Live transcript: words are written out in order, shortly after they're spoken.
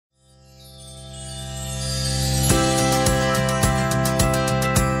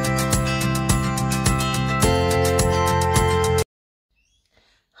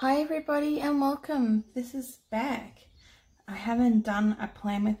everybody and welcome. This is back. I haven't done a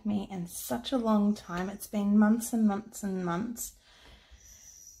plan with me in such a long time. It's been months and months and months.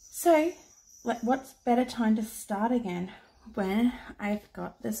 So what's better time to start again when I've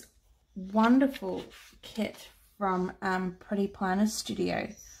got this wonderful kit from Pretty Planner Studio.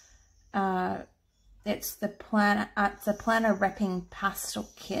 It's a planner wrapping pastel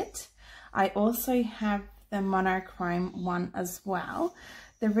kit. I also have the monochrome one as well.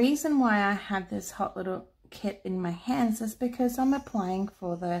 The reason why I have this hot little kit in my hands is because I'm applying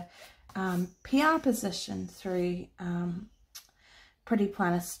for the PR position through Pretty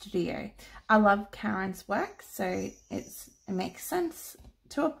Planner Studio. I love Karen's work, so it makes sense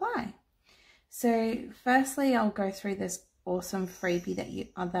to apply. So firstly, I'll go through this awesome freebie that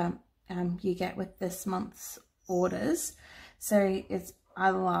you get with this month's orders. So I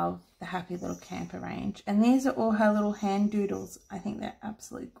love the Happy Little Camper range, and these are all her little hand doodles. I think they're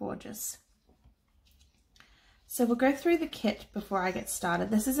absolutely gorgeous. So we'll go through the kit before I get started.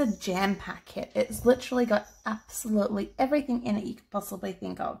 This is a jam pack kit. It's literally got absolutely everything in it you could possibly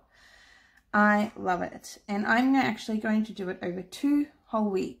think of. I love it, and I'm actually going to do it over 2 whole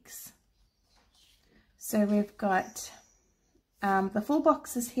weeks. So we've got the full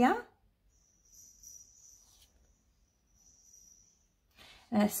boxes here.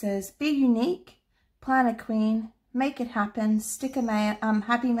 And it says, be unique, plan a queen, make it happen, stick a mail,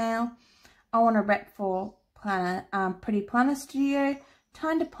 happy mail. I want to rep for Pretty Planner Studio,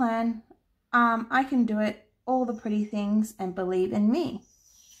 time to plan, I can do it, all the pretty things, and believe in me.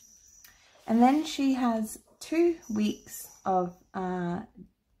 And then she has 2 weeks of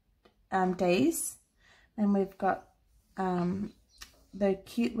days. And we've got the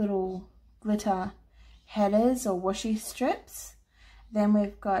cute little glitter headers or washi strips. Then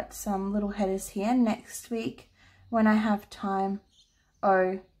we've got some little headers here. Next week, when I have time,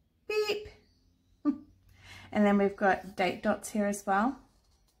 oh, beep. And then we've got date dots here as well.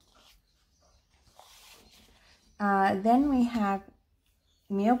 Then we have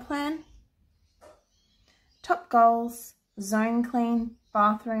meal plan, top goals, zone clean,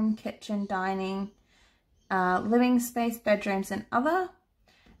 bathroom, kitchen, dining, living space, bedrooms and other.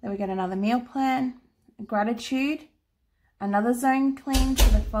 Then we get another meal plan, gratitude, another zone clean for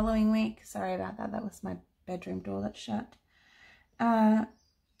the following week. Sorry about that. That was my bedroom door that's shut.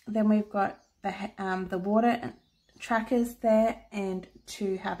 Then we've got the water trackers there and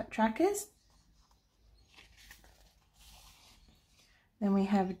 2 habit trackers. Then we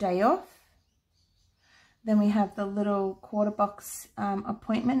have day off. Then we have the little quarter box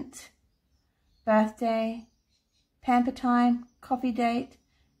appointment, birthday, pamper time, coffee date,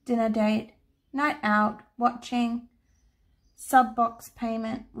 dinner date, night out, watching, sub box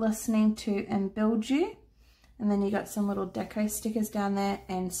payment, listening to and build you. And then you got some little deco stickers down there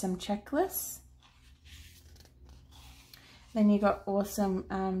and some checklists. Then you got awesome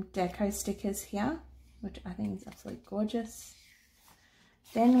deco stickers here, which I think is absolutely gorgeous.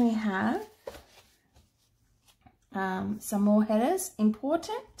 Then we have some more headers,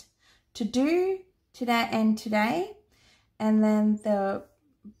 important, to do, today and today. And then the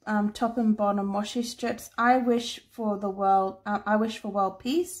top and bottom washi strips, I wish for world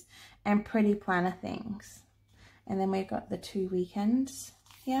peace, and pretty planner things. And then we've got the 2 weekends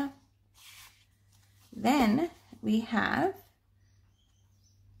here. Then we have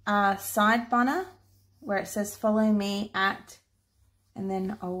a side banner where it says follow me at, and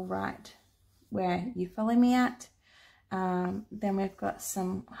then I'll write where you follow me at. Then we've got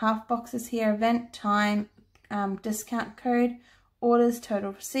some half boxes here, event, time, discount code, orders,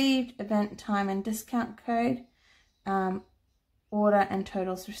 total received, event, time and discount code, order and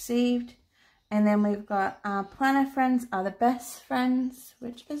totals received. And then we've got planner friends are the best friends,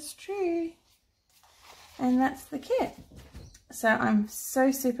 which is true. And that's the kit. So I'm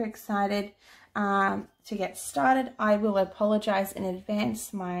so super excited to get started. I will apologize in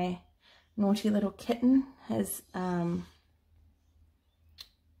advance. My naughty little kitten has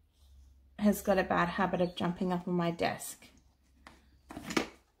got a bad habit of jumping up on my desk.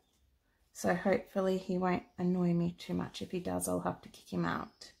 So hopefully he won't annoy me too much. If he does, I'll have to kick him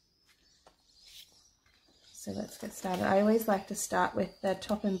out. So let's get started. I always like to start with the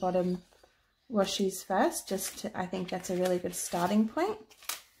top and bottom washies first, I think that's a really good starting point.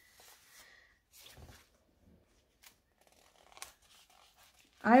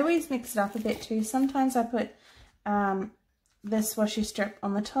 I always mix it up a bit too. Sometimes I put this washi strip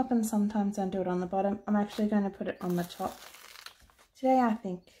on the top and sometimes I do it on the bottom. I'm actually going to put it on the top. Today I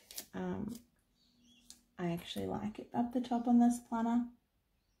think I actually like it up the top on this planner.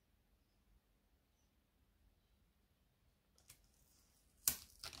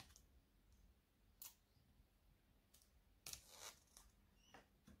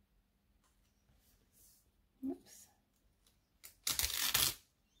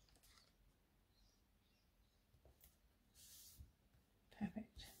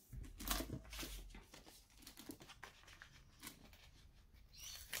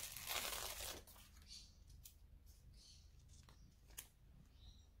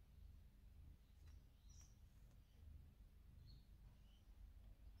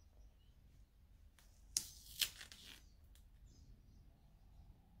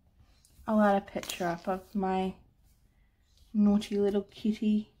 I'll add a picture up of my naughty little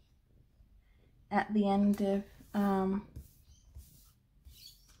kitty at the end of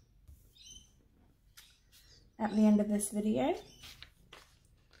this video.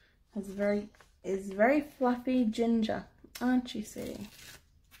 Is very fluffy ginger, aren't you, sweetie?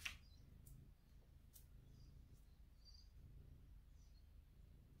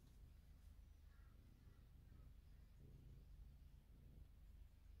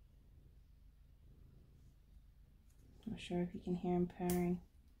 Not sure if you can hear him purring.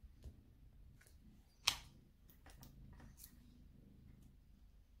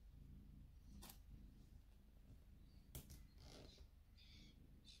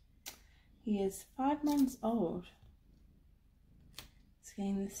 He is 5 months old. He's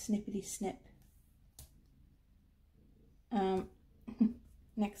getting the snippety snip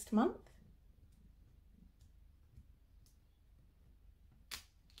next month.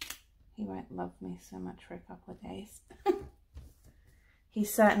 He won't love me so much for a couple of days. He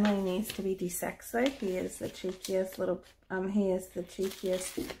certainly needs to be desexed though. He is the cheekiest little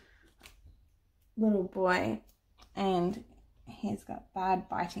little boy, and he's got bad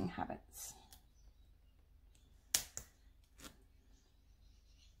biting habits.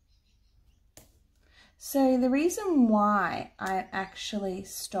 So the reason why I actually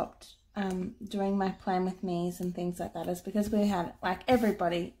stopped doing my plan with me's and things like that is because we had, like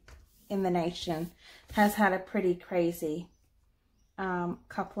everybody in the nation has had a pretty crazy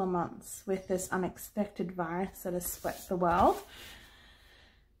couple of months with this unexpected virus that has swept the world.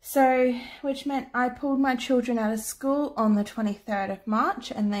 So, which meant I pulled my children out of school on the 23rd of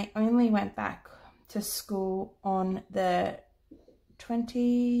March, and they only went back to school on the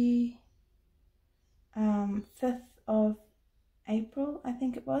 25th of April, I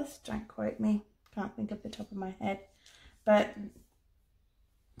think it was. Don't quote me. Can't think of the top of my head. But,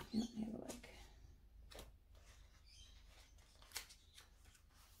 let me have a look.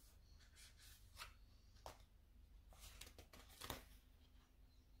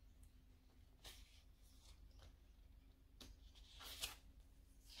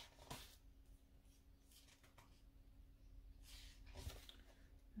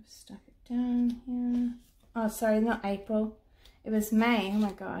 Stuck it down here. Oh, sorry, not April. It was May. Oh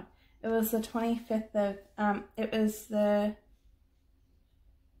my God. It was the 25th of, it was the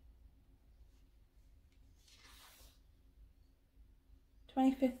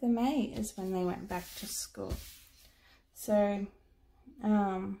 25th of May is when they went back to school. So,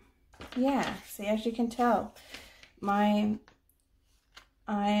 yeah, see, as you can tell, I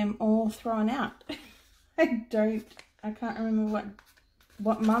am all thrown out. I can't remember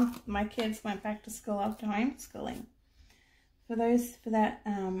what month my kids went back to school after homeschooling. For that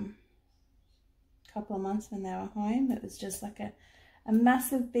couple of months when they were home, it was just like a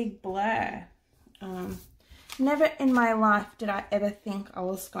massive big blur. Never in my life did I ever think I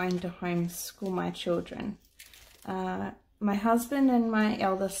was going to homeschool my children. My husband and my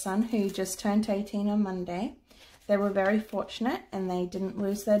eldest son, who just turned 18 on Monday, they were very fortunate and they didn't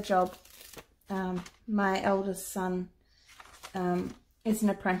lose their job. My eldest son is an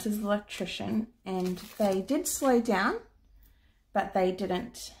apprentice electrician, and they did slow down, but they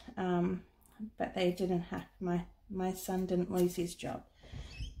didn't have, my son didn't lose his job,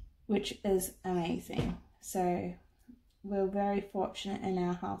 which is amazing. So we're very fortunate in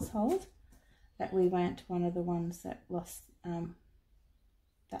our household that we weren't one of the ones that lost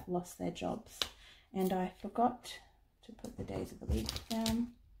their jobs. And I forgot to put the days of the week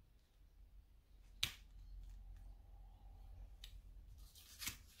down.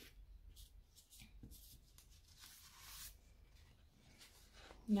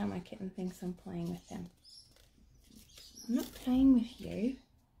 Now my kitten thinks I'm playing with him. I'm not playing with you.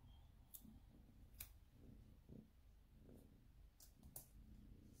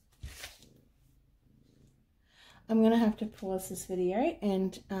 I'm going to have to pause this video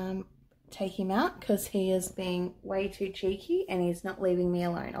and take him out because he is being way too cheeky and he's not leaving me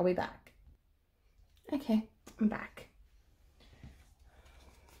alone. I'll be back. Okay, I'm back.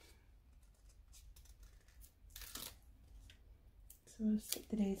 So I'll set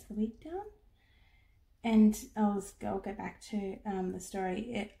the days of the week down, and I'll go back to the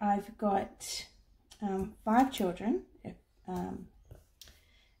story. I've got 5 children,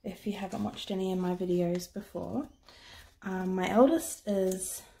 if you haven't watched any of my videos before. My eldest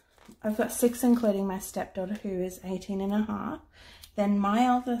is, I've got 6 including my stepdaughter who is 18 and a half. Then my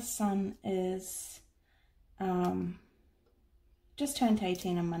eldest son is just turned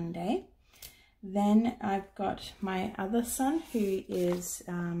 18 on Monday. Then I've got my other son who is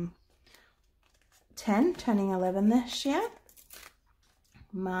 10, turning 11 this year.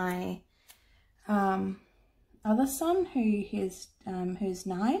 My other son who's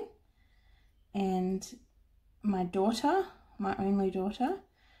 9, and my daughter, my only daughter,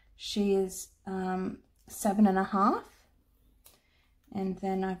 she is 7.5. And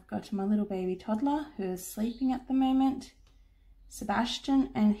then I've got my little baby toddler who is sleeping at the moment,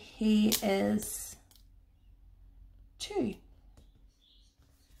 Sebastian, and he is 2.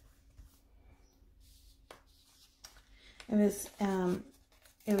 It was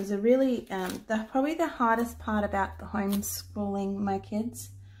a really, probably the hardest part about the homeschooling my kids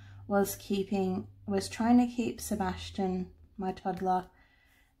was trying to keep Sebastian, my toddler,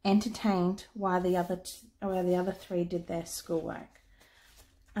 entertained while the other 3 did their schoolwork.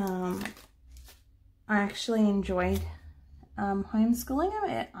 I actually enjoyed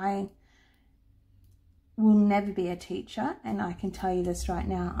homeschooling. I will never be a teacher, and I can tell you this right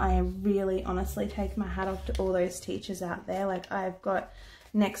now. I really honestly take my hat off to all those teachers out there. Like, I've got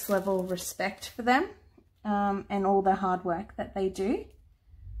next level respect for them, and all the hard work that they do.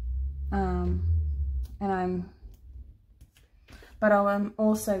 But I'm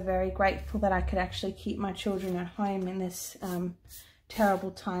also very grateful that I could actually keep my children at home in this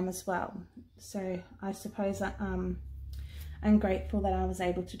terrible time as well. So I suppose I'm grateful that I was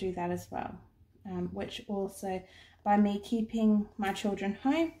able to do that as well. Which also, by me keeping my children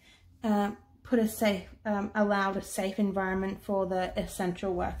home, allowed a safe environment for the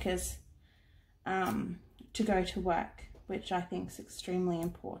essential workers to go to work, which I think is extremely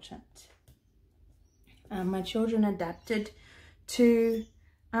important. My children adapted to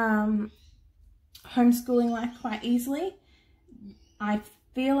homeschooling life quite easily. I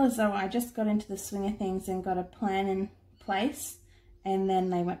feel as though I just got into the swing of things and got a plan in place, and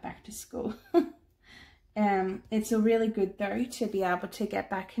then they went back to school. It's a really good though to be able to get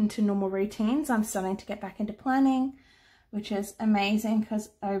back into normal routines. I'm starting to get back into planning, which is amazing, because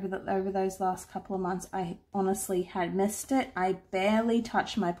over those last couple of months I honestly had missed it. I barely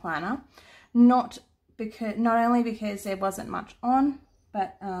touched my planner, not only because there wasn't much on,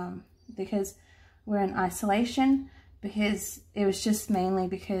 but because we're in isolation, because it was just mainly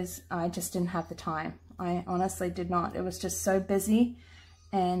because I just didn't have the time. I honestly did not. It was just so busy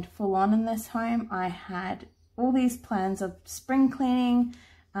and full on in this home. I had all these plans of spring cleaning,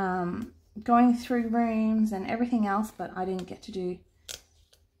 going through rooms and everything else, but I didn't get to do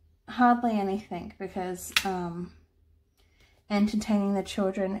hardly anything because entertaining the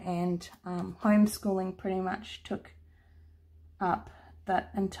children and homeschooling pretty much took up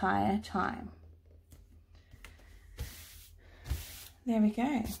that entire time. There we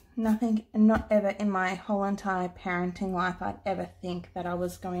go. Not ever in my whole entire parenting life I'd ever think that I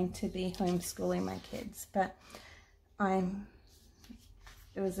was going to be homeschooling my kids, but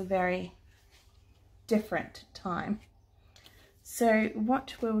it was a very different time. So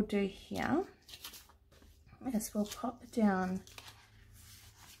what we'll do here is we'll pop down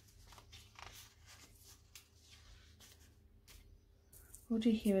we'll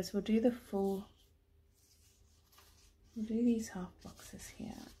do these half boxes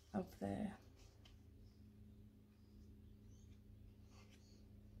here of the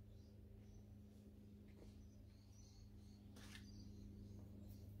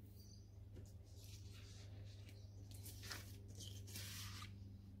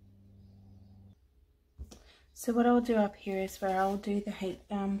So what I'll do up here is where I'll do the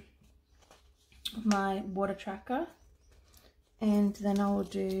my water tracker, and then I'll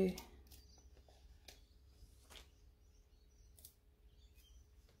do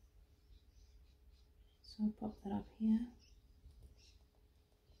so I'll pop that up here.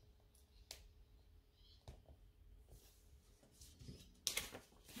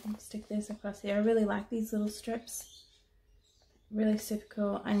 I'll stick this across here. I really like these little strips. Really super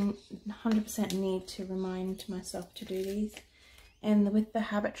cool. I 100% need to remind myself to do these. And with the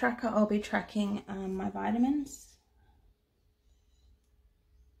habit tracker, I'll be tracking my vitamins.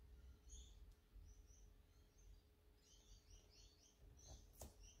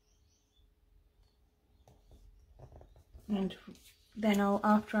 And then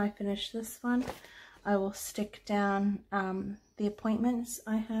after I finish this one, I will stick down the appointments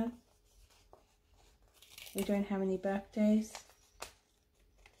I have. We don't have any birthdays.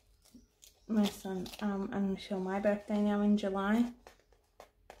 My son, I'm sure my birthday now in July.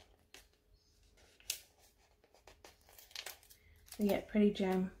 We get pretty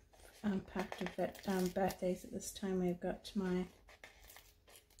jam-packed of birthdays at this time. We've got my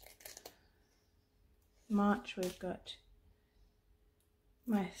March, we've got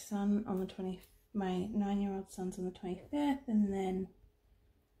my son on the my 9-year-old son's on the 25th, and then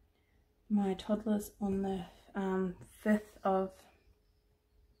my toddler's on the 5th of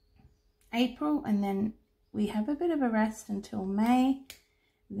April, and then we have a bit of a rest until May.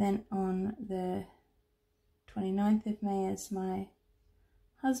 Then on the 29th of May is my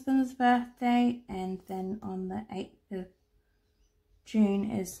husband's birthday, and then on the 8th of June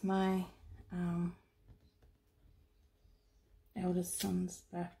is my eldest son's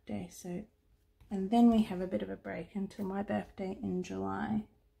birthday. So, and then we have a bit of a break until my birthday in July,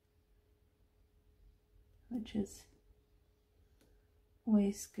 which is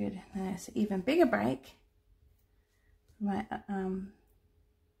always good. And there's an even bigger break for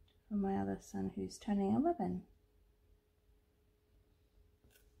my other son, who's turning 11.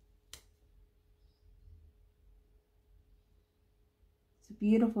 It's a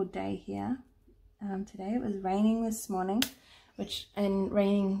beautiful day here today. It was raining this morning, and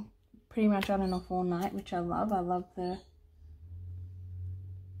raining pretty much on and off all night, which I love. I love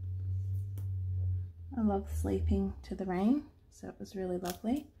sleeping to the rain, so it was really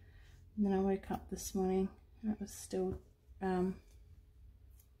lovely. And then I woke up this morning and it was still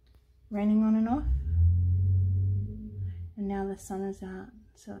raining on and off, and now the sun is out,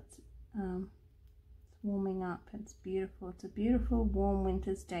 so it's warming up. It's beautiful. It's a beautiful warm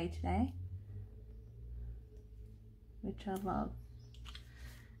winter's day today, which I love.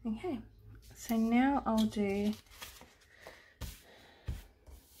 Okay, so now I'll do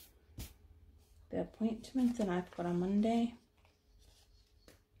the appointments that I've got on Monday.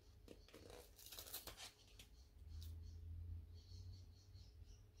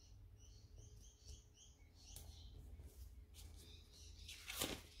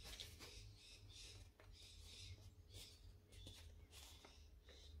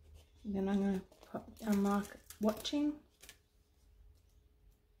 Then I'm going to put a mark watching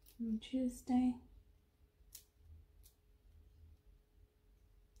on Tuesday.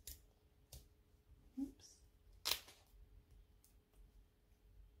 Oops.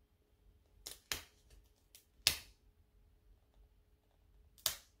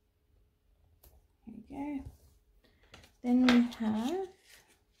 Here we go. Then we have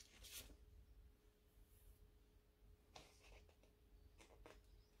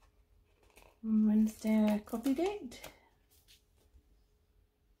on Wednesday a coffee date.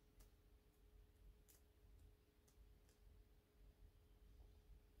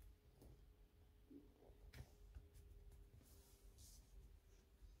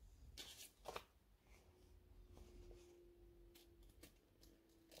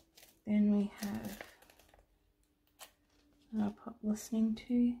 Then we have I'll pop listening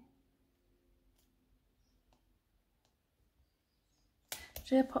to.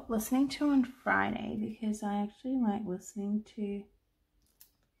 Actually, I pop listening to on Friday because I actually like listening to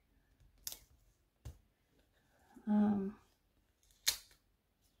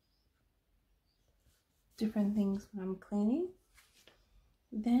different things when I'm cleaning.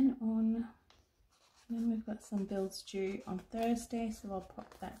 Then we've got some bills due on Thursday, so I'll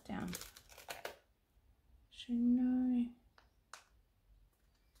pop that down. Actually, no,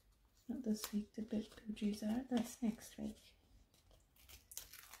 not this week. The bill dues are. That's next week.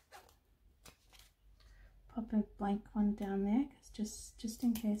 Pop a blank one down there, because just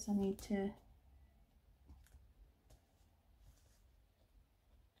in case I need to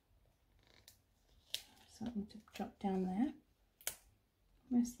something to drop down there,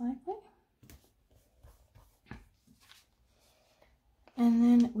 most likely. And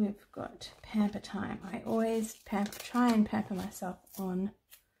then we've got pamper time. I always try and pamper myself on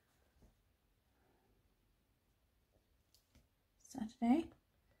Saturday,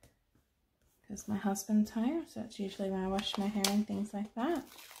 because my husband's home, so it's usually when I wash my hair and things like that.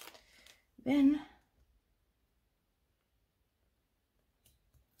 Then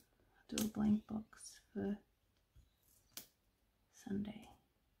I'll do a blank box for Sunday.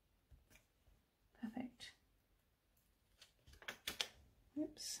 Perfect.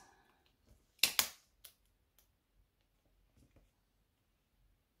 Oops.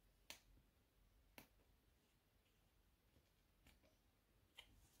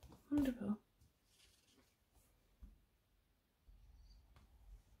 Wonderful.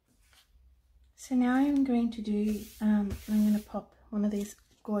 So now I'm going to do, I'm going to pop one of these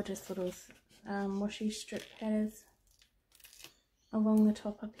gorgeous little washi strip headers along the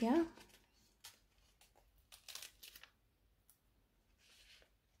top up here.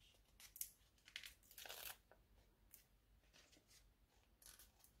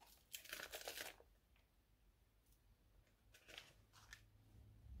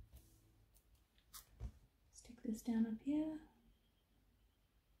 Stick this down up here.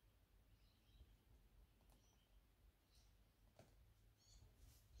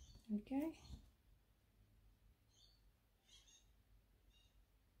 Okay.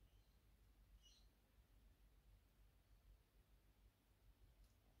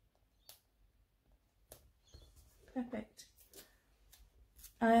 Perfect.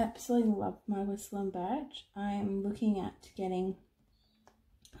 I absolutely love my Whistle and Birch. I'm looking at getting,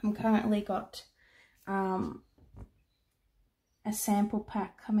 I'm currently got a sample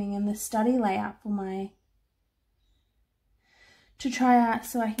pack coming in the study layout for my, to try out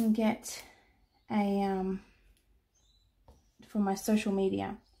so I can get a, for my social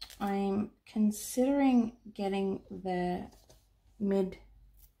media. I'm considering getting the mid,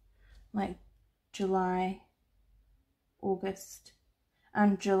 like July, August,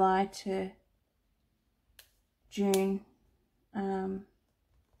 and July to June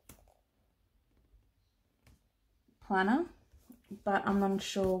planner, but I'm not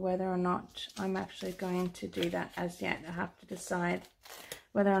sure whether or not I'm actually going to do that as yet. I have to decide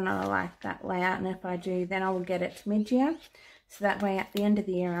whether or not I like that layout, and if I do, then I will get it mid-year, so that way at the end of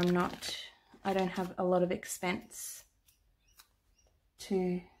the year I don't have a lot of expense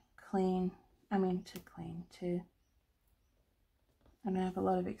to clean, I don't have a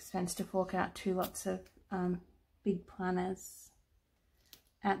lot of expense to fork out two lots of big planners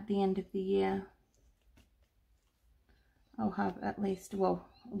at the end of the year. I'll have at least, well,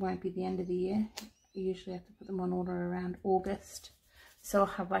 it won't be the end of the year. I usually have to put them on order around August. So I'll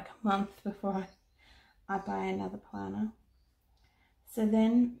have like a month before I buy another planner. So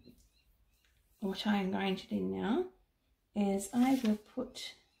then what I am going to do now is I will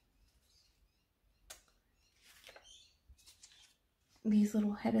put these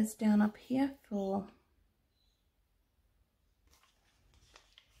little headers down up here for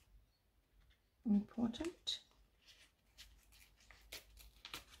important.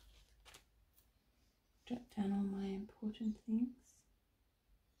 Jot down all my important things.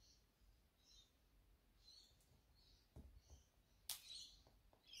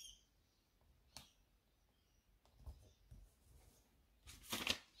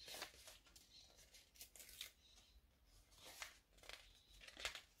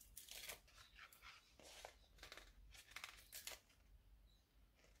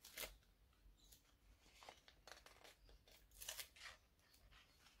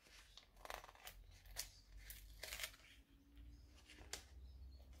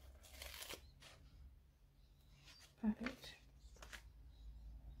 Perfect.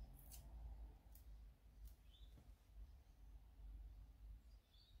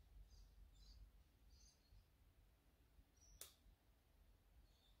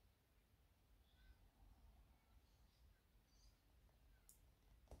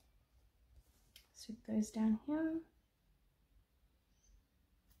 Stick those down here.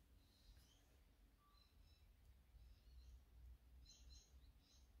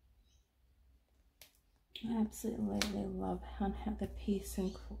 I absolutely love how the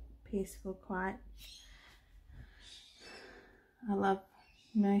peaceful, quiet. I love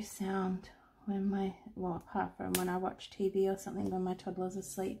no sound when well, apart from when I watch TV or something when my toddler's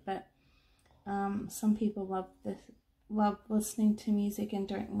asleep, but some people love listening to music and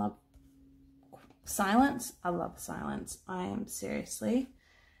don't love silence. I love silence. I am seriously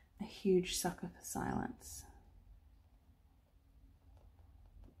a huge sucker for silence,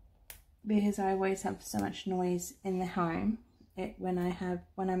 because I always have so much noise in the home. When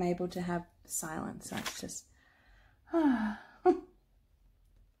I'm able to have silence, that's just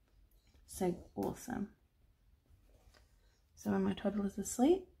so awesome. So when my toddler's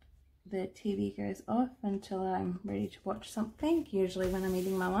asleep, the TV goes off until I'm ready to watch something, usually when I'm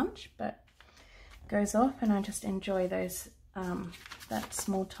eating my lunch, but it goes off and I just enjoy those that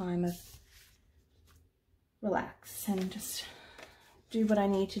small time of relax and just do what I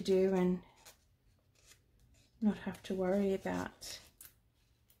need to do and not have to worry about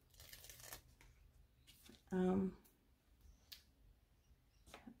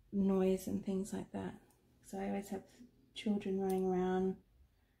noise and things like that. So I always have children running around,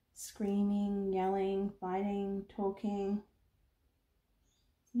 screaming, yelling, fighting, talking.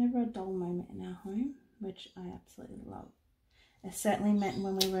 Never a dull moment in our home, which I absolutely love. It certainly meant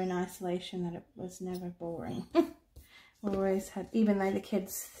when we were in isolation that it was never boring. We always had, even though the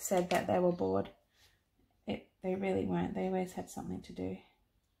kids said that they were bored, they really weren't. They always had something to do.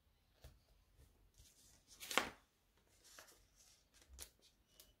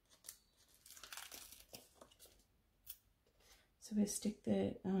 So we stick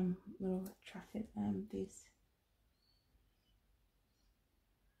the little these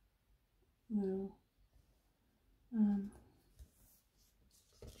little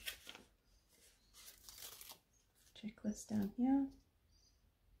checklist down here.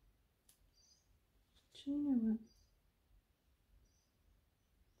 Do you know what?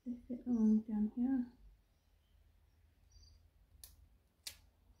 They fit along down here.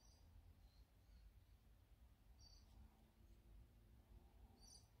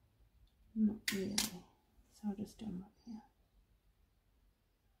 evenly. So I'll just do them up here.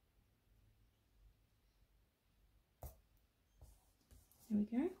 There we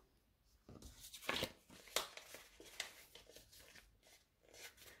go.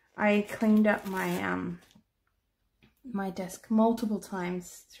 I cleaned up my my desk multiple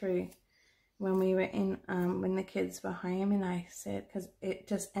times through when we were in when the kids were home, and I said, because it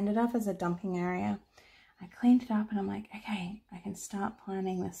just ended up as a dumping area, I cleaned it up and I'm like, okay, I can start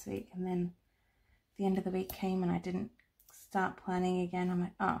planning this week. And then the end of the week came and I didn't start planning again. I'm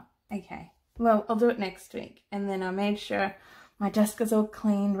like, oh, okay, well, I'll do it next week. And then I made sure my desk is all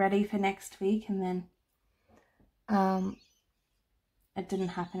clean, ready for next week, and then it didn't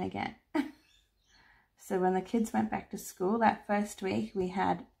happen again. So when the kids went back to school that first week,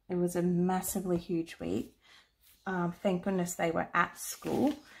 it was a massively huge week. Thank goodness they were at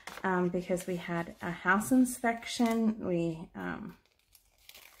school, because we had a house inspection. We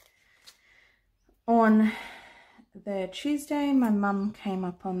on the Tuesday, my mum came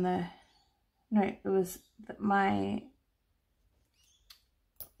up on the, no, it was my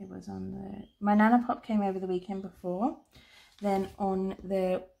Nana Pop came over the weekend before. Then on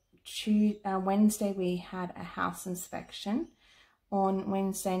the Wednesday, we had a house inspection. On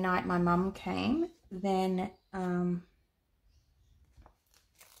Wednesday night, my mum came. Then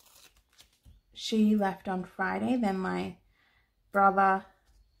she left on Friday. Then my brother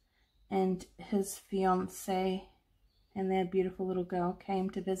and his fiance and their beautiful little girl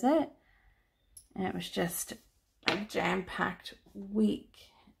came to visit. And it was just a jam-packed week.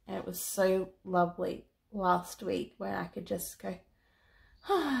 And it was so lovely last week where I could just go,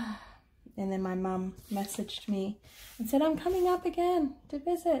 ah. And then my mum messaged me and said, I'm coming up again to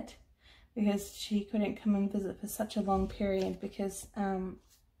visit, because she couldn't come and visit for such a long period because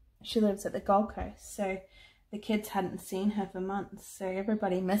she lives at the Gold Coast. So the kids hadn't seen her for months. So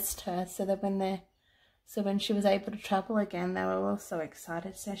everybody missed her. So that when she was able to travel again, they were all so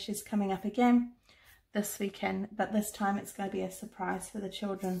excited. So she's coming up again this weekend, but this time it's going to be a surprise for the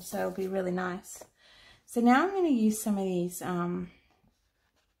children. So it'll be really nice. So now I'm going to use some of these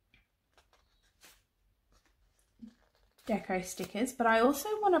deco stickers, but I also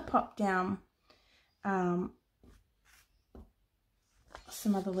want to pop down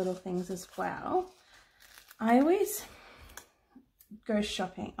some other little things as well. I always go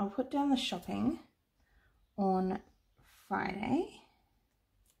shopping. I'll put down the shopping on Friday,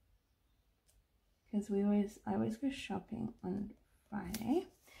 because I always go shopping on Friday.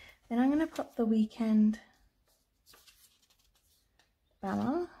 Then I'm going to pop the weekend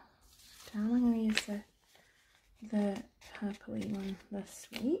banner down. I'm going to use the purpley one this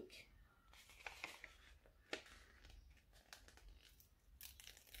week.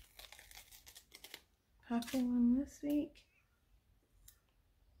 Purple one this week.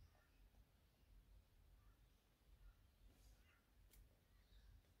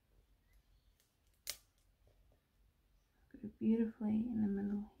 Go beautifully in the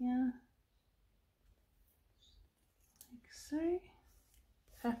middle here. Like so.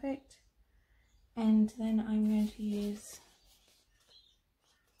 Perfect. And then I'm going to use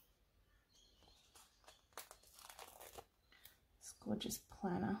this gorgeous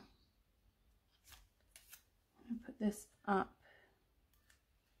planner. I'm going to put this up.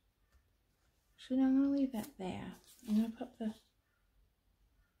 Actually, no, I'm going to leave that there. I'm going to put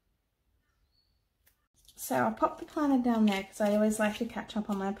So I'll pop the planner down there because I always like to catch up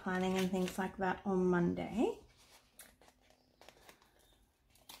on my planning and things like that on Monday.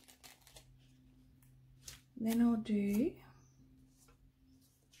 Then I'll do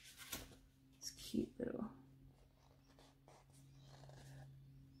this cute little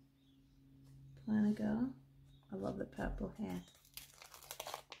planner girl. I love the purple hair.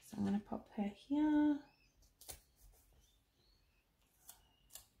 So I'm going to pop her here.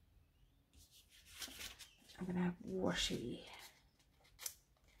 I'm going to have washi.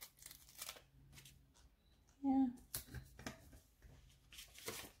 Yeah.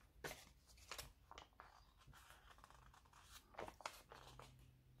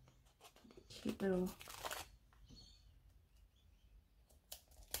 Cute little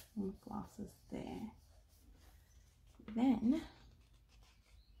glasses there. Then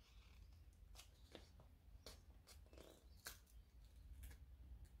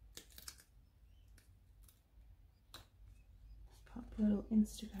pop a little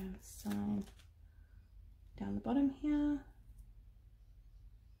Instagram sign down the bottom here.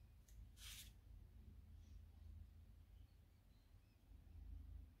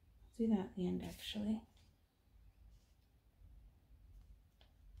 Do that at the end actually.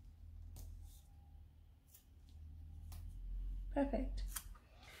 Perfect.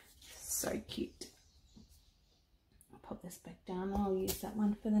 so cute. I'll pop this back down and I'll use that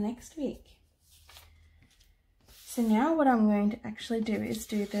one for the next week. So now what I'm going to actually do is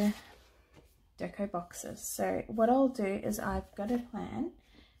do the deco boxes. So what I'll do is I've got a plan,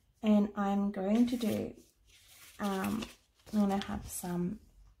 and I'm going to do, I'm going to have some,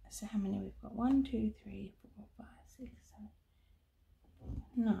 so how many we've got? 1, 2, 3, 4, 5, 6,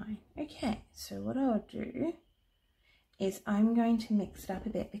 7, 9. Okay, so what I'll do is I'm going to mix it up a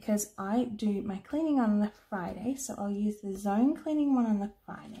bit because I do my cleaning on the Friday, so I'll use the zone cleaning one on the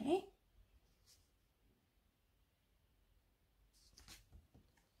Friday.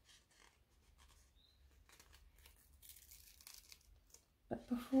 But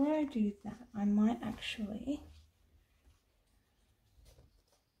before I do that, I might actually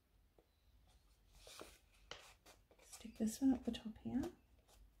stick this one at the top here.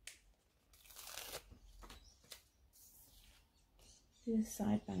 Do the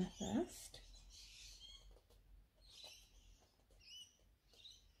side banner first.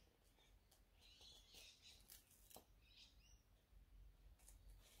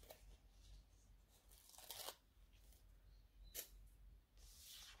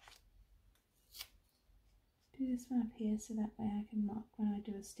 Do this one up here so that way I can mark when I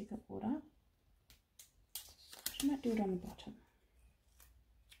do a stick of order. I might do it on the bottom.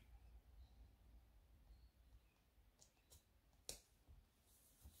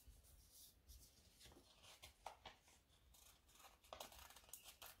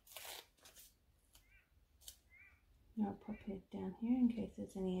 Now I'll pop it down here in case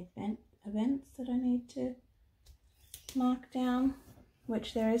there's any events that I need to mark down,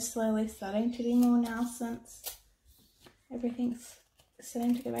 which there is slowly starting to be more now since everything's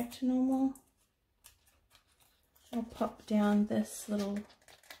starting to go back to normal. I'll pop down this little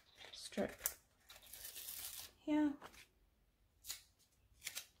strip here.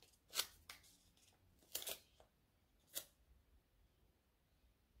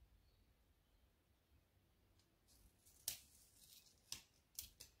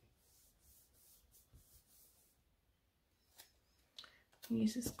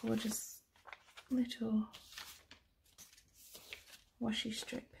 Use this gorgeous little washi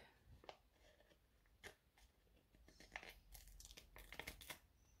strip.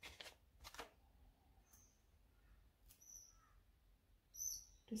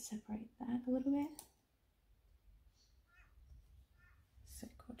 To separate that a little bit. So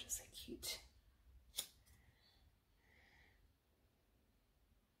gorgeously cute.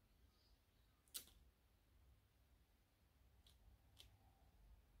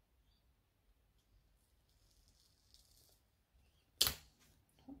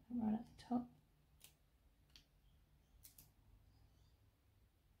 Right at the top.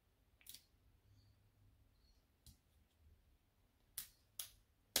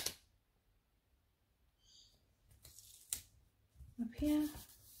 Up here.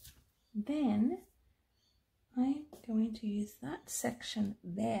 Then I'm going to use that section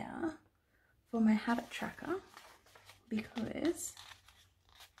there for my habit tracker because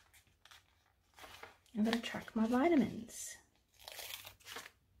I'm going to track my vitamins.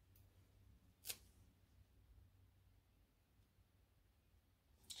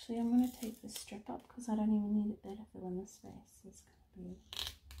 Actually, I'm going to take this strip up because I don't even need it there to fill in the space. There's going to be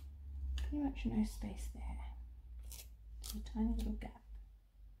pretty much no space there. A tiny little gap.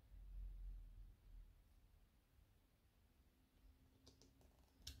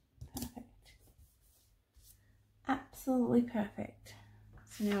 Perfect. Absolutely perfect.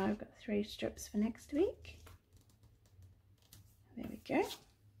 So now I've got 3 strips for next week. There we go.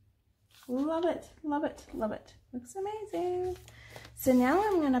 Love it, love it, love it. Looks amazing. So now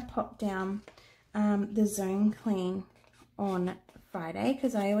I'm going to pop down the zone clean on Friday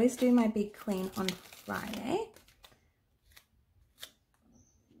because I always do my big clean on Friday.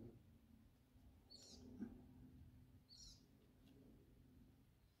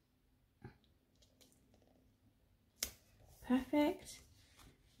 Perfect.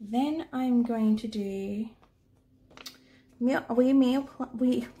 Then I'm going to do we meal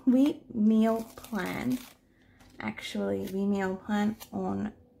plan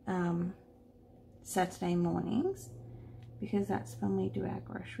on Saturday mornings because that's when we do our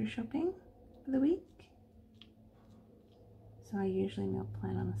grocery shopping for the week. So I usually meal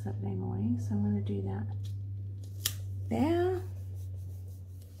plan on a Saturday morning, so I'm going to do that there.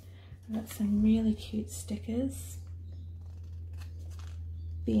 I've got some really cute stickers.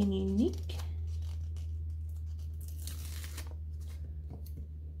 Being unique.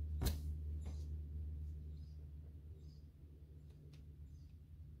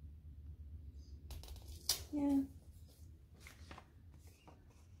 Yeah.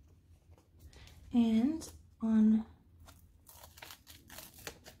 And on,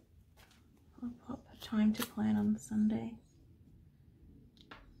 I'll pop a time to plan on Sunday.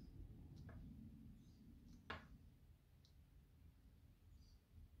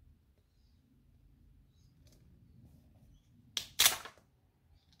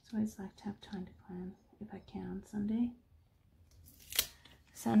 I always like to have time to plan if I can on Sunday.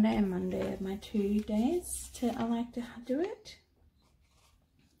 Sunday and Monday are my 2 days I like to do it.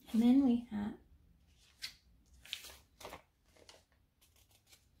 And then we have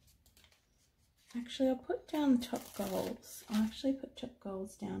actually, I'll put down top goals. I'll actually put top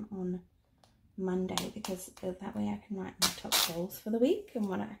goals down on Monday because that way I can write my top goals for the week and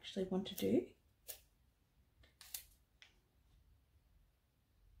what I actually want to do.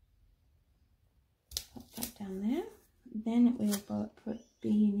 Pop that down there. Then we'll put Be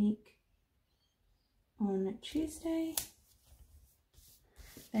Unique on Tuesday.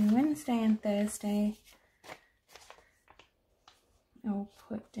 Then Wednesday and Thursday, I'll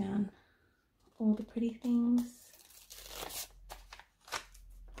put down all the pretty things.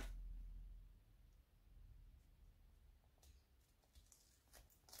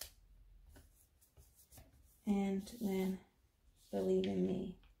 And then Believe in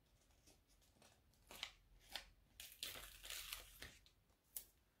Me.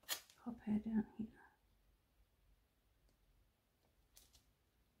 Pop her down here.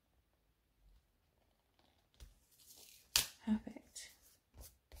 Perfect.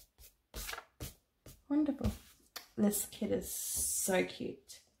 Wonderful. This kit is so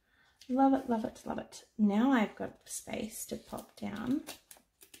cute. Love it, love it, love it. Now I've got space to pop down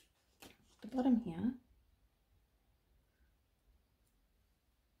the bottom here.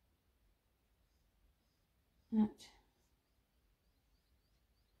 At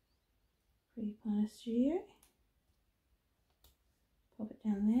Pretty Planner Studio. Pop it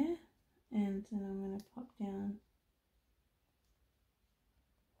down there, and then I'm going to pop down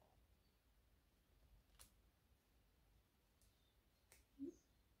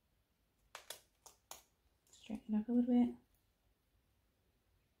straighten it up a little bit.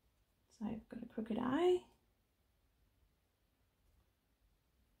 So I've got a crooked eye.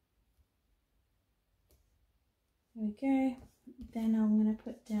 There we go. Then I'm going to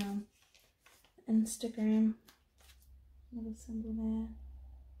put down Instagram little symbol there.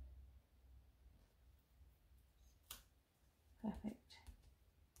 Perfect.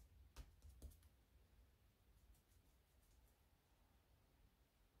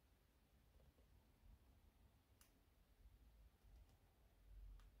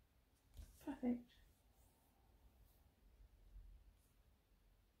 Perfect.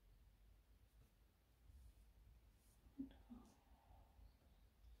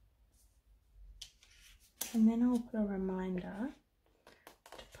 And then I'll put a reminder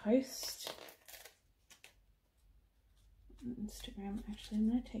to post on Instagram. Actually, I'm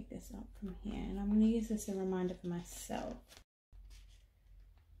going to take this up from here and I'm going to use this as a reminder for myself.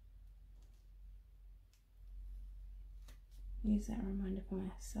 Use that reminder for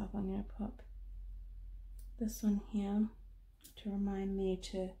myself. I'm going to pop this one here to remind me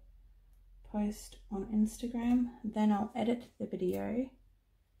to post on Instagram. Then I'll edit the video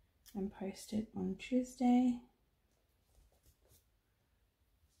and post it on Tuesday.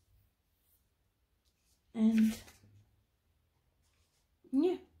 And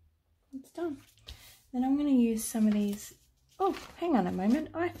yeah, it's done. Then I'm going to use some of these. Oh, hang on a moment,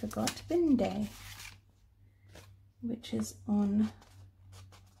 I forgot bin day, which is on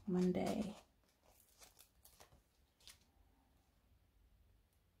Monday.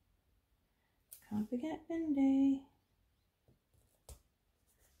 Can't forget bin day.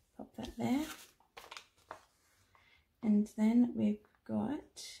 Pop that there. And then we've got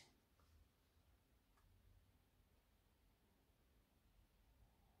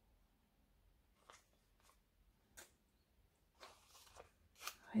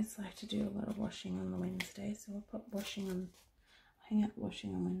I always like to do a lot of washing on the Wednesday, so I'll put washing on, hang out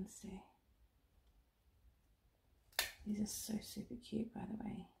washing on Wednesday. These are so super cute, by the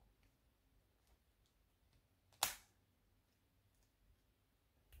way.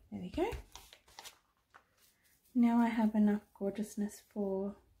 There we go. Now I have enough gorgeousness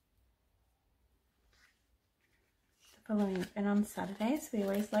for the following. And on Saturdays, we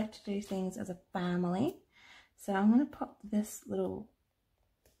always like to do things as a family. So I'm going to pop this little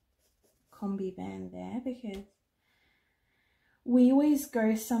combi band there because we always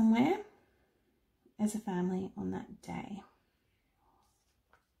go somewhere as a family on that day.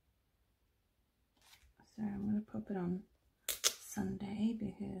 So I'm going to pop it on Sunday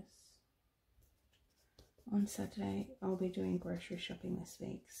because on Saturday I'll be doing grocery shopping this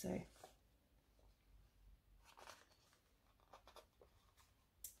week, so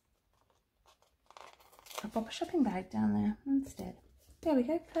I'll pop a shopping bag down there instead. There we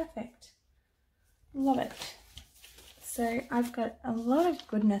go, perfect. Love it. So I've got a lot of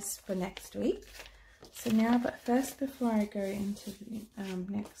goodness for next week. So now, but first, before I go into the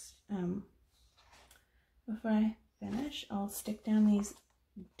before I finish, I'll stick down these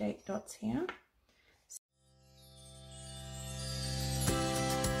date dots here.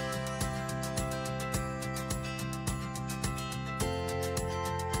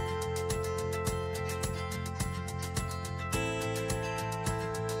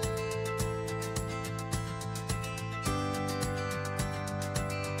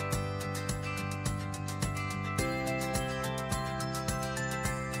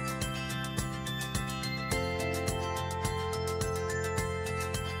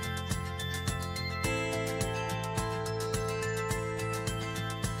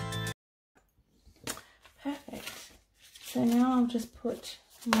 Perfect. So now I'll just put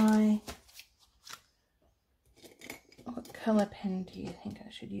my, what colour pen do you think I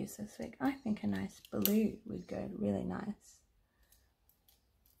should use this week? I think a nice blue would go really nice.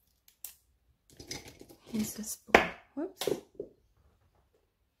 Use this blue. Whoops.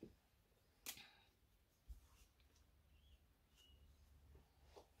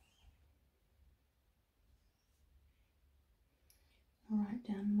 I'll write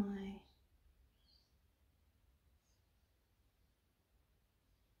down my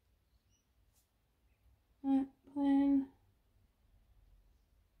plan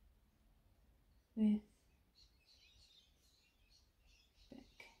with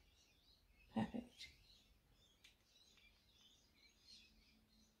Beck. Perfect.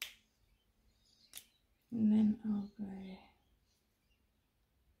 And then I'll go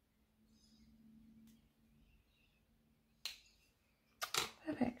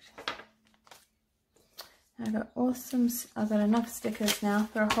perfect. I've got enough stickers now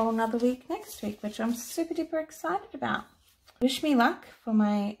for a whole nother week next week, which I'm super duper excited about. Wish me luck for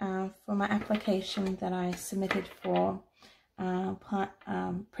my application that I submitted for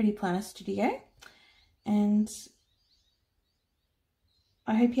Pretty Planner Studio, and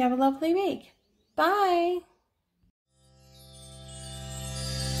I hope you have a lovely week. Bye!